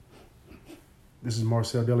This is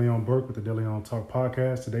Marcel Deleon Burke with the Deleon Talk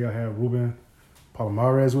Podcast. Today I have Ruben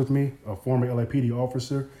Palomares with me, a former LAPD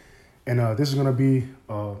officer. And this is going to be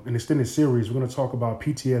an extended series. We're going to talk about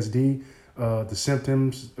PTSD, the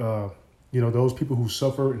symptoms, those people who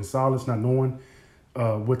suffer in silence, not knowing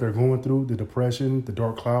what they're going through, the depression, the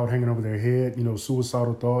dark cloud hanging over their head,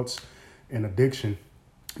 suicidal thoughts and addiction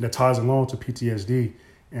that ties along to PTSD.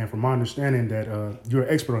 And from my understanding that you're an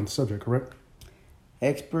expert on the subject, correct?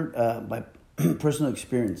 Expert by personal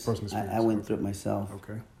experience. I went through it myself.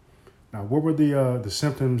 Okay. Now, what were the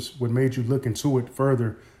symptoms? What made you look into it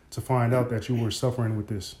further to find out that you were suffering with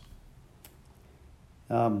this?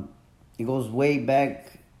 It goes way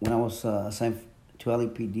back when I was assigned to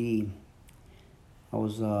LAPD. I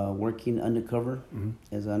was working undercover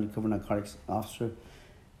as an undercover narcotics officer.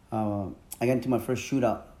 I got into my first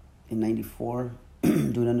shootout in '94,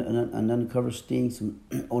 doing an undercover sting. Some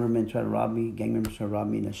older men tried to rob me, gang members tried to rob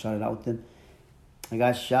me, and I shot it out with them. I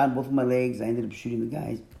got shot in both of my legs. I ended up shooting the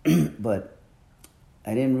guys, but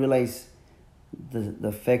I didn't realize the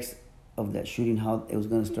effects of that shooting, how it was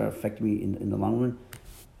going to start affecting me in the long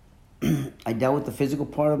run. I dealt with the physical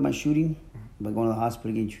part of my shooting by going to the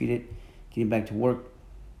hospital, getting treated, getting back to work,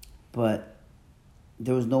 but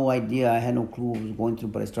there was no idea. I had no clue what I was going through,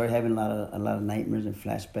 but I started having a lot of nightmares and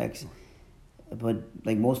flashbacks. But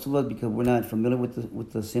like most of us, because we're not familiar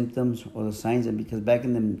with the symptoms or the signs, and because back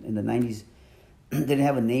in the 90s, they didn't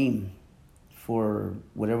have a name for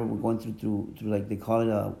whatever we're going through like they call it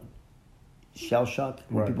a shell shock.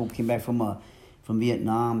 When people came back from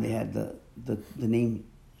Vietnam, they had the name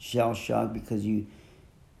shell shock because you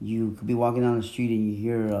could be walking down the street and you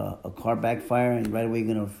hear a car backfire, and right away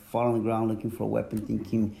you're gonna fall on the ground looking for a weapon,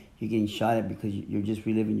 thinking you're getting shot at because you're just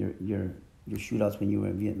reliving your shootouts when you were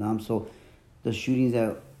in Vietnam. So the shootings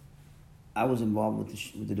that I was involved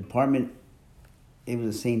with the department, it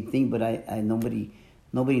was the same thing, but I nobody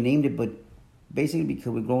named it. But basically, because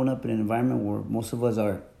we're growing up in an environment where most of us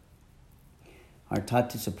are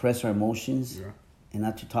taught to suppress our emotions and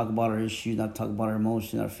not to talk about our issues, not to talk about our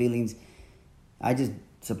emotions, our feelings. I just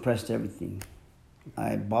suppressed everything.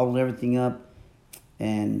 I bottled everything up,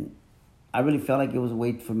 and I really felt like it was a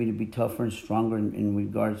way for me to be tougher and stronger in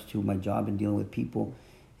regards to my job and dealing with people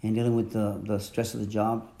and dealing with the stress of the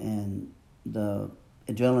job and the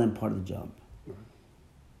adrenaline part of the job.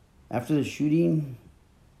 After the shooting,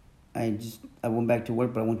 I went back to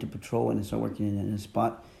work, but I went to patrol and I started working in a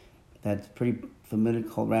spot that's pretty familiar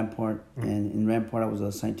called Rampart. And in Rampart, I was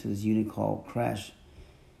assigned to this unit called Crash.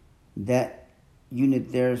 That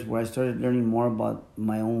unit there is where I started learning more about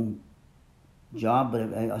my own job,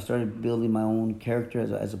 but I started building my own character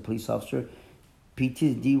as a police officer.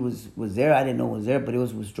 PTSD was there. I didn't know it was there, but it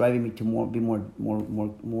was driving me to be more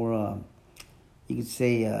you could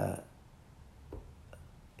say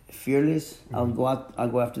fearless. I'll go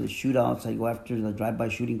after the shootouts. I go after the drive-by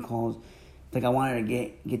shooting calls. It's like I wanted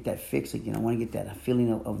to get that fix again. I want to get that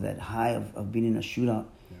feeling of that high of being in a shootout.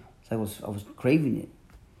 Yeah. So I was craving it,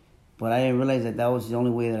 but I didn't realize that was the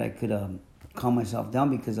only way that I could calm myself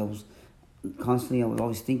down, because I was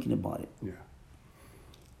always thinking about it. Yeah.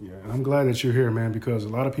 Yeah, and I'm glad that you're here, man, because a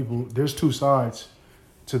lot of people, there's two sides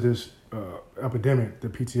to this epidemic, the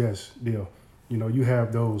PTS deal. You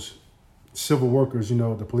have those civil workers,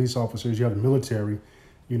 the police officers, you have the military,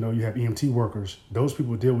 you have EMT workers. Those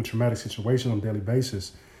people deal with traumatic situations on a daily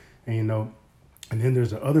basis. And, and then there's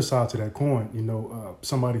the other side to that coin,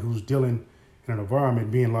 somebody who's dealing in an environment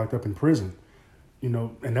being locked up in prison,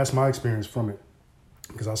 and that's my experience from it,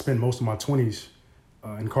 because I spent most of my 20s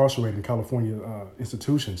incarcerated in California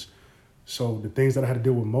institutions. So the things that I had to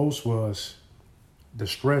deal with most was the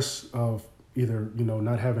stress of either,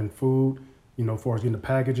 not having food, as far as getting the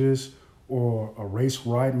packages, or a race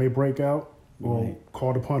riot may break out, or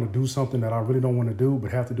called upon to do something that I really don't want to do, but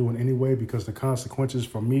have to do it anyway because the consequences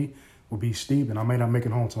for me would be steep and I may not make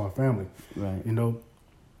it home to my family. Right.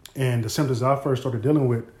 And the symptoms I first started dealing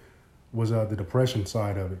with was the depression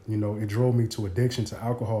side of it. It drove me to addiction to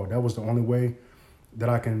alcohol. That was the only way that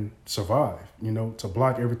I can survive, to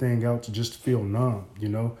block everything out, to just feel numb,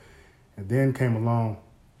 And then came along,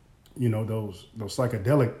 those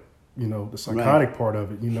psychedelic, the psychotic part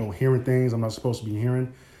of it, hearing things I'm not supposed to be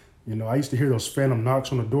hearing. I used to hear those phantom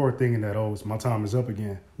knocks on the door thinking that, my time is up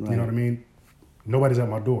again. Right. You know what I mean? Nobody's at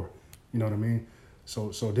my door. You know what I mean?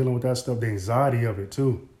 So dealing with that stuff, the anxiety of it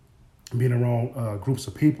too, being around groups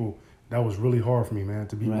of people, that was really hard for me, man,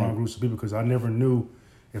 to be around groups of people, because I never knew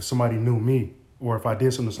if somebody knew me or if I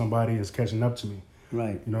did something to somebody is catching up to me.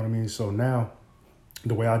 Right. You know what I mean? So now,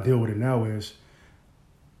 the way I deal with it now is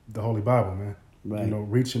the Holy Bible, man. Right.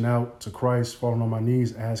 Reaching out to Christ, falling on my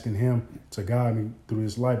knees, asking him to guide me through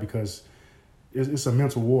this life, because it's a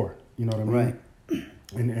mental war. You know what I mean? Right.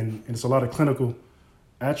 And it's a lot of clinical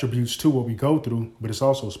attributes to what we go through, but it's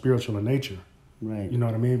also spiritual in nature. Right. You know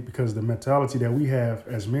what I mean? Because the mentality that we have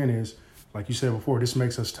as men is, like you said before, this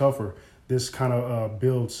makes us tougher. This kind of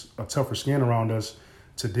builds a tougher skin around us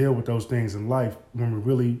to deal with those things in life when we're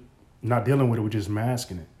really not dealing with it, we're just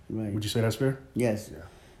masking it. Right. Would you say that's fair? Yes. Yeah.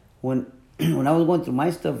 When I was going through my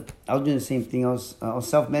stuff, I was doing the same thing. I was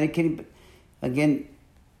self-medicating, but again,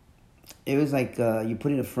 it was like you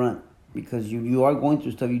put it in front because you are going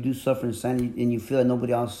through stuff. You do suffer inside, and you feel that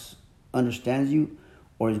nobody else understands you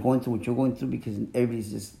or is going through what you're going through because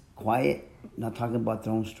everybody's just quiet, not talking about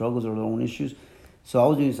their own struggles or their own issues. So I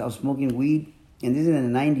was doing this. I was smoking weed, and this is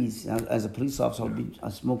in the 90s. As a police officer, I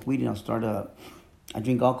smoked weed and I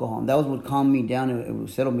drink alcohol. And that was what calmed me down. It would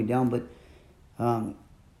settle me down, but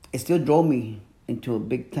it still drove me into a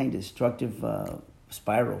big time destructive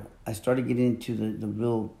spiral. I started getting into the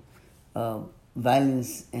real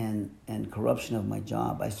violence and corruption of my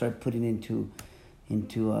job. I started putting into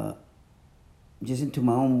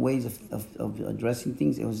my own ways of addressing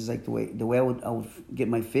things. It was just like the way I would get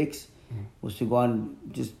my fix was to go out and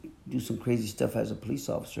just do some crazy stuff as a police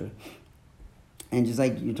officer. And just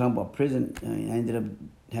like you're talking about prison, I ended up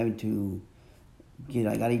having to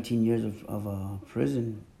I got 18 years of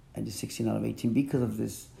prison. I did 16 out of 18 because of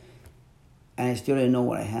this. And I still didn't know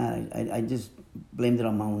what I had. I just blamed it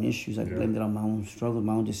on my own issues. I blamed it on my own struggles,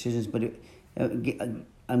 my own decisions. But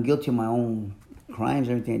I'm guilty of my own crimes,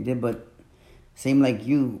 everything I did. But same like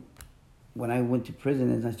you, when I went to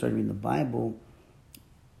prison and I started reading the Bible,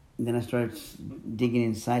 and then I started digging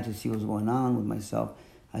inside to see what was going on with myself.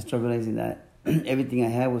 I started realizing that everything I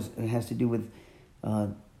had has to do with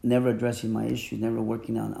never addressing my issues, never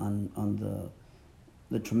working on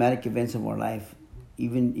the traumatic events of our life,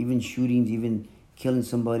 even shootings, even killing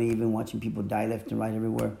somebody, even watching people die left and right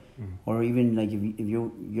everywhere, or even like if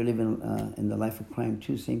you're living in the life of crime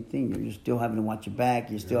too, same thing. You're still having to watch your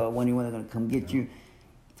back. You're still wondering when they're gonna come get you.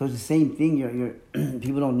 So it's the same thing. You're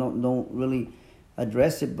people don't really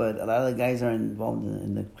address it, but a lot of the guys are involved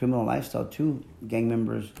in the criminal lifestyle too. Gang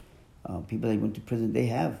members, people that went to prison, they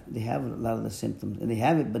have a lot of the symptoms, and they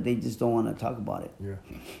have it, but they just don't want to talk about it. Yeah,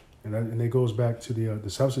 and it goes back to the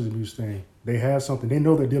substance abuse thing. They have something. They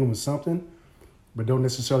know they're dealing with something, but don't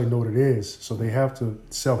necessarily know what it is. So they have to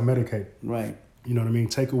self-medicate. Right. You know what I mean?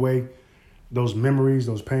 Take away those memories,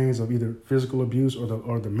 those pains of either physical abuse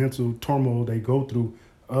or the mental turmoil they go through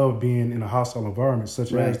of being in a hostile environment,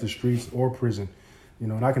 such as the streets or prison. You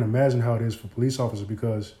know, and I can imagine how it is for police officers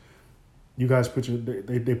because you guys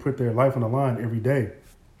they put their life on the line every day,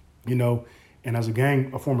 you know. And as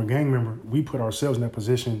a former gang member, we put ourselves in that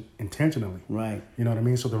position intentionally. Right. You know what I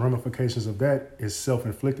mean? So the ramifications of that is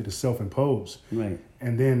self-inflicted, is self-imposed. Right.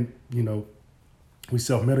 And then, you know, we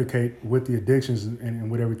self-medicate with the addictions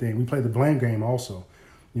and with everything. We play the blame game also.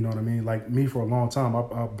 You know what I mean? Like me for a long time,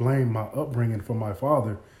 I blamed my upbringing for my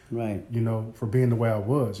father. Right. You know, for being the way I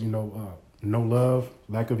was, you know, no love,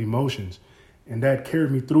 lack of emotions. And that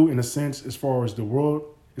carried me through in a sense as far as the world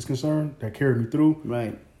is concerned. That carried me through.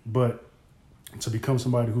 Right. But to become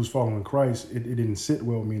somebody who's following Christ, it didn't sit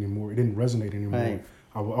well with me anymore. It didn't resonate anymore. Right.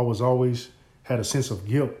 I was always had a sense of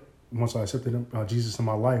guilt. Once I accepted Jesus in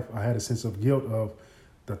my life, I had a sense of guilt of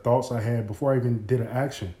the thoughts I had before I even did an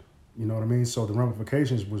action. You know what I mean? So the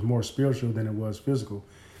ramifications was more spiritual than it was physical.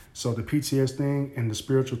 So the PTSD thing and the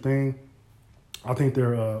spiritual thing, I think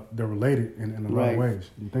they're related in a lot of ways.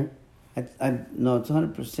 You think? No, it's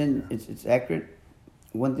 100%. It's accurate.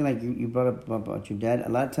 One thing like you brought up about your dad. A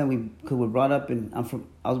lot of time we're brought up, and I'm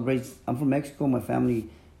from Mexico. My family,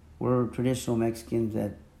 we're traditional Mexicans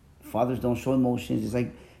that fathers don't show emotions. It's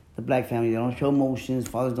like the black family; they don't show emotions.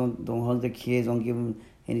 Fathers don't hug their kids, don't give them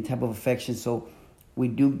any type of affection. So we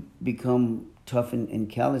do become tough and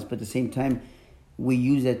callous, but at the same time, we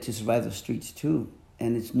use that to survive the streets too.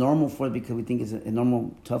 And it's normal for it because we think it's a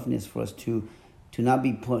normal toughness for us to not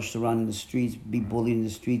be pushed around in the streets, be bullied in the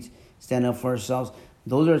streets, stand up for ourselves.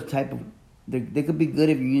 Those are the type of, they could be good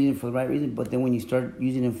if you're using it for the right reason, but then when you start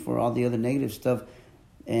using it for all the other negative stuff,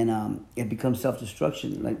 and it becomes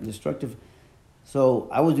self-destruction, like destructive. So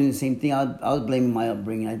I was doing the same thing. I was blaming my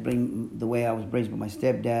upbringing. I blamed the way I was raised by my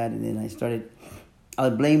stepdad, and then I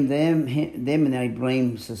would blame them, and then I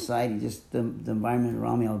blame society, just the environment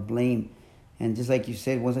around me. I would blame, and just like you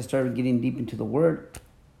said, once I started getting deep into the Word,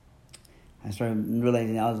 I started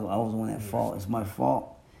realizing I was the one at fault. It's my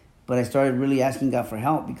fault. But I started really asking God for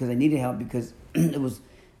help because I needed help because I was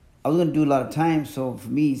going to do a lot of time. So for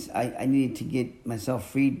me, I needed to get myself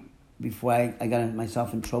freed before I got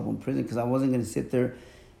myself in trouble in prison because I wasn't going to sit there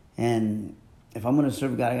and if I'm going to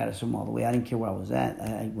serve God, I got to serve him all the way. I didn't care where I was at.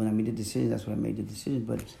 When I made the decision, that's when I made the decision.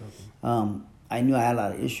 But I knew I had a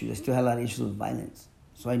lot of issues. I still had a lot of issues with violence.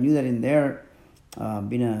 So I knew that in there,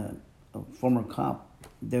 being a former cop,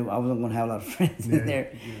 I wasn't going to have a lot of friends in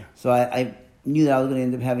there. Yeah. So I knew that I was going to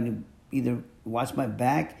end up having to either watch my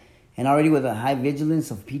back, and already with a high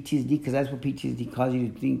vigilance of PTSD, because that's what PTSD causes you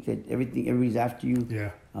to think that everybody's after you.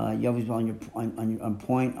 Yeah. You're always on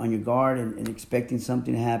point, on your guard, and expecting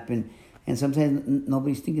something to happen. And sometimes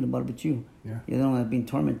nobody's thinking about it but you. Yeah. You don't want to be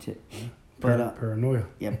tormented. Yeah. But paranoia.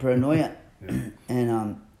 Yeah, paranoia. Yeah.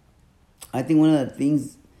 And I think one of the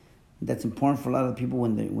things that's important for a lot of people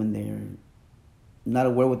when they're not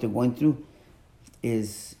aware of what they're going through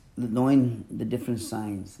is knowing the different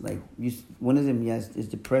signs. Like one of them, yes, is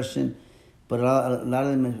depression, but a lot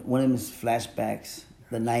of them, one of them is flashbacks,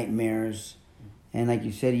 the nightmares, and like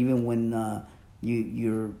you said, even when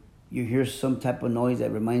you hear some type of noise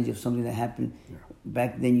that reminds you of something that happened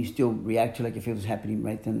back then, you still react to like if it was happening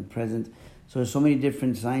right then in the present. So there's so many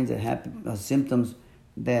different signs that happen, symptoms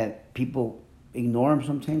that people ignore them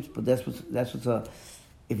sometimes. But that's what's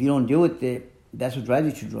if you don't deal with it, that's what drives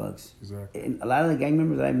you to drugs. Exactly. And a lot of the gang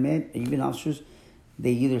members that I met, even officers,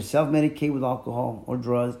 they either self-medicate with alcohol or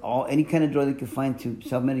drugs, any kind of drug they could find to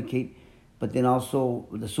self-medicate. But then also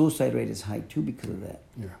the suicide rate is high too because of that.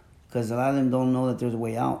 Yeah. Because a lot of them don't know that there's a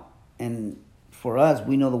way out. And for us,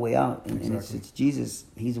 we know the way out. And it's Jesus.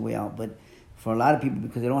 He's the way out. But for a lot of people,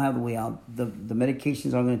 because they don't have the way out, the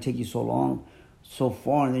medications are going to take you so long, so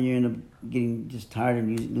far, and then you end up getting just tired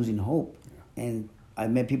and losing hope. Yeah. And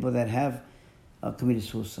I've met people that have committed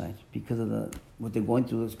suicide because of what they're going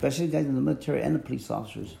through, especially guys in the military and the police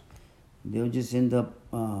officers. They'll just end up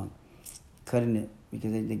cutting it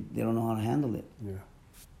because they don't know how to handle it. Yeah.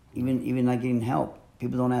 Even not getting help.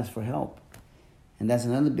 People don't ask for help. And that's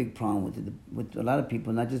another big problem with a lot of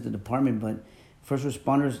people, not just the department, but first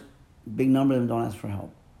responders, big number of them don't ask for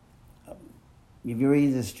help. If you're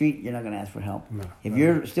in the street, you're not going to ask for help. No, if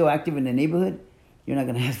you're still active in the neighborhood, you're not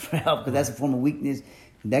going to ask for help because that's a form of weakness.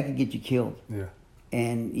 That could get you killed. Yeah.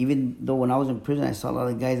 And even though when I was in prison, I saw a lot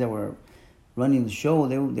of guys that were running the show,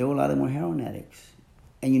 they were a lot of them were heroin addicts.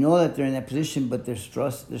 And you know that they're in that position, but they're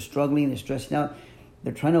struggling, they're stressing out.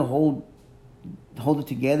 They're trying to hold it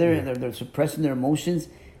together. Yeah. They're suppressing their emotions,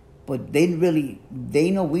 but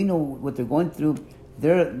we know what they're going through.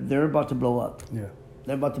 They're about to blow up. Yeah.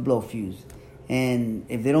 They're about to blow a fuse. And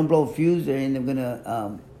if they don't blow a fuse, they're end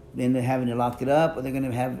up having to lock it up, or they're going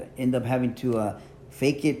to end up having to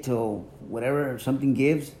fake it till whatever something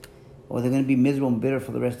gives, or they're going to be miserable and bitter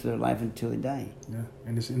for the rest of their life until they die. Yeah,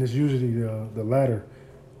 and it's usually the latter,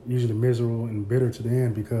 usually miserable and bitter to the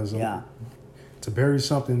end, because to bury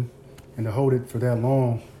something and to hold it for that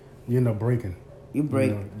long, you end up breaking. You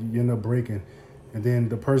end up breaking, and then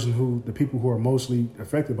the people who are mostly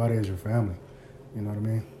affected by that is your family. You know what I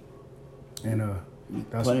mean? And you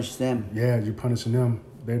punish them. Yeah, you're punishing them.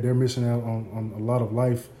 They're missing out on a lot of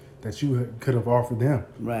life that you could have offered them.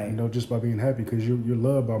 Right. You know, just by being happy, because you're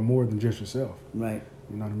loved by more than just yourself. Right.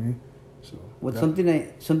 You know what I mean? So.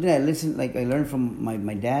 Something I listened, like I learned from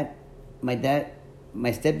my dad. My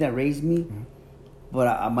stepdad raised me, mm-hmm.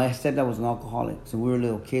 but my stepdad was an alcoholic. So we were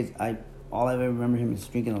little kids. All I ever remember him is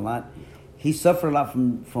drinking a lot. He suffered a lot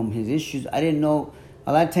from his issues. I didn't know.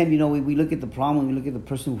 A lot of times, we look at the problem, we look at the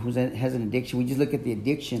person who has an addiction. We just look at the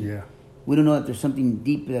addiction. Yeah. We don't know that there's something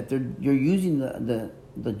deep that you're using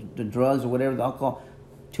the drugs or whatever, the alcohol,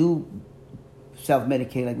 to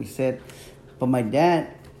self-medicate, like we said. But my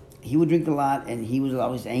dad, he would drink a lot, and he was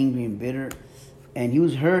always angry and bitter, and he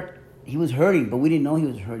was hurt. He was hurting, but we didn't know he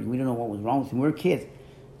was hurting. We didn't know what was wrong with him. We were kids,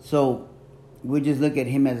 so we just look at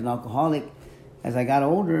him as an alcoholic. As I got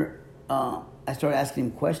older, I started asking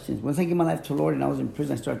him questions. Once I gave my life to the Lord and I was in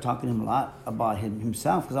prison, I started talking to him a lot about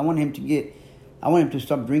himself, because I wanted him to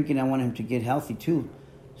stop drinking. I wanted him to get healthy too.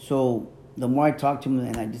 So the more I talked to him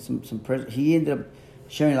and I did some prayers, he ended up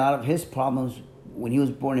sharing a lot of his problems. When he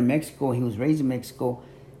was born in Mexico, he was raised in Mexico.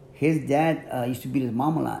 His dad used to beat his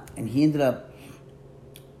mom a lot, and he ended up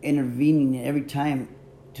intervening every time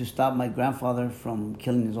to stop my grandfather from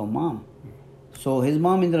killing his own mom. So his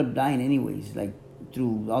mom ended up dying anyways, like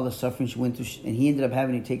through all the suffering she went through, and he ended up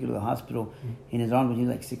having to take her to the hospital in his arms when he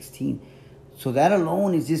was like 16. So that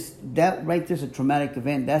alone is that right there's a traumatic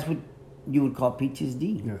event. That's what you would call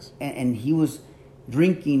PTSD. Yes. And he was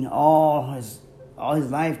drinking all his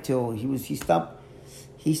life till he stopped.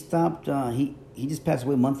 He just passed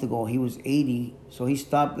away a month ago. He was 80, so he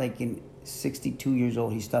stopped like in 62 years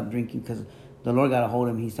old. He stopped drinking because the Lord got a hold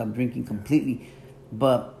of him. He stopped drinking completely.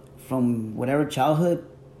 But from whatever childhood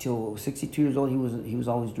till 62 years old, he was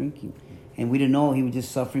always drinking. And we didn't know he was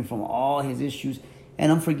just suffering from all his issues.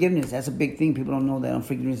 And unforgiveness, that's a big thing. People don't know that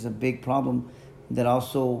unforgiveness is a big problem that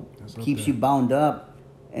also keeps you bound up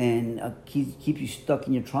and keeps you stuck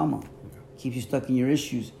in your trauma, keeps you stuck in your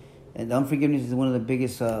issues. And unforgiveness is one of the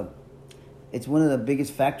biggest, it's one of the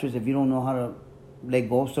biggest factors. If you don't know how to let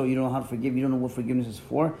go, so you don't know how to forgive, you don't know what forgiveness is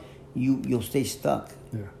for, you'll stay stuck.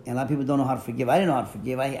 Yeah. And a lot of people don't know how to forgive. I didn't know how to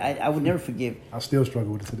forgive. I would never forgive. I still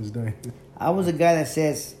struggle with it to this day. I was a guy that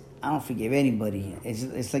says, I don't forgive anybody.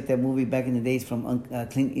 It's like that movie back in the days from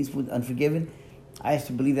Clint Eastwood, Unforgiven. I used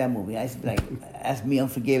to believe that movie. I used to be like, that's me,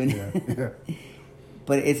 Unforgiven. Yeah.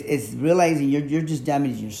 But it's realizing you're just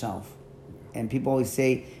damaging yourself. And people always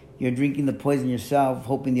say you're drinking the poison yourself,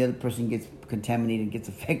 hoping the other person gets contaminated and gets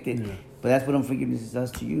affected. Yeah. But that's what unforgiveness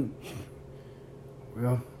does to you.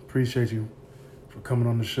 Well, appreciate you for coming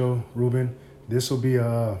on the show, Ruben. This will be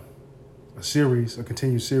a series, a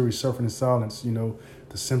continued series, Suffering in Silence. You know,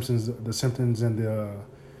 the symptoms and the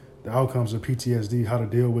outcomes of PTSD, how to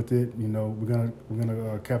deal with it. You know, we're gonna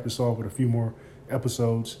cap this off with a few more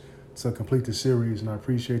episodes to complete the series, and I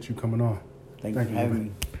appreciate you coming on. Thank you for having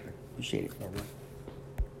me. Appreciate it. All right. Is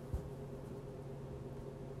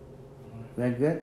that good?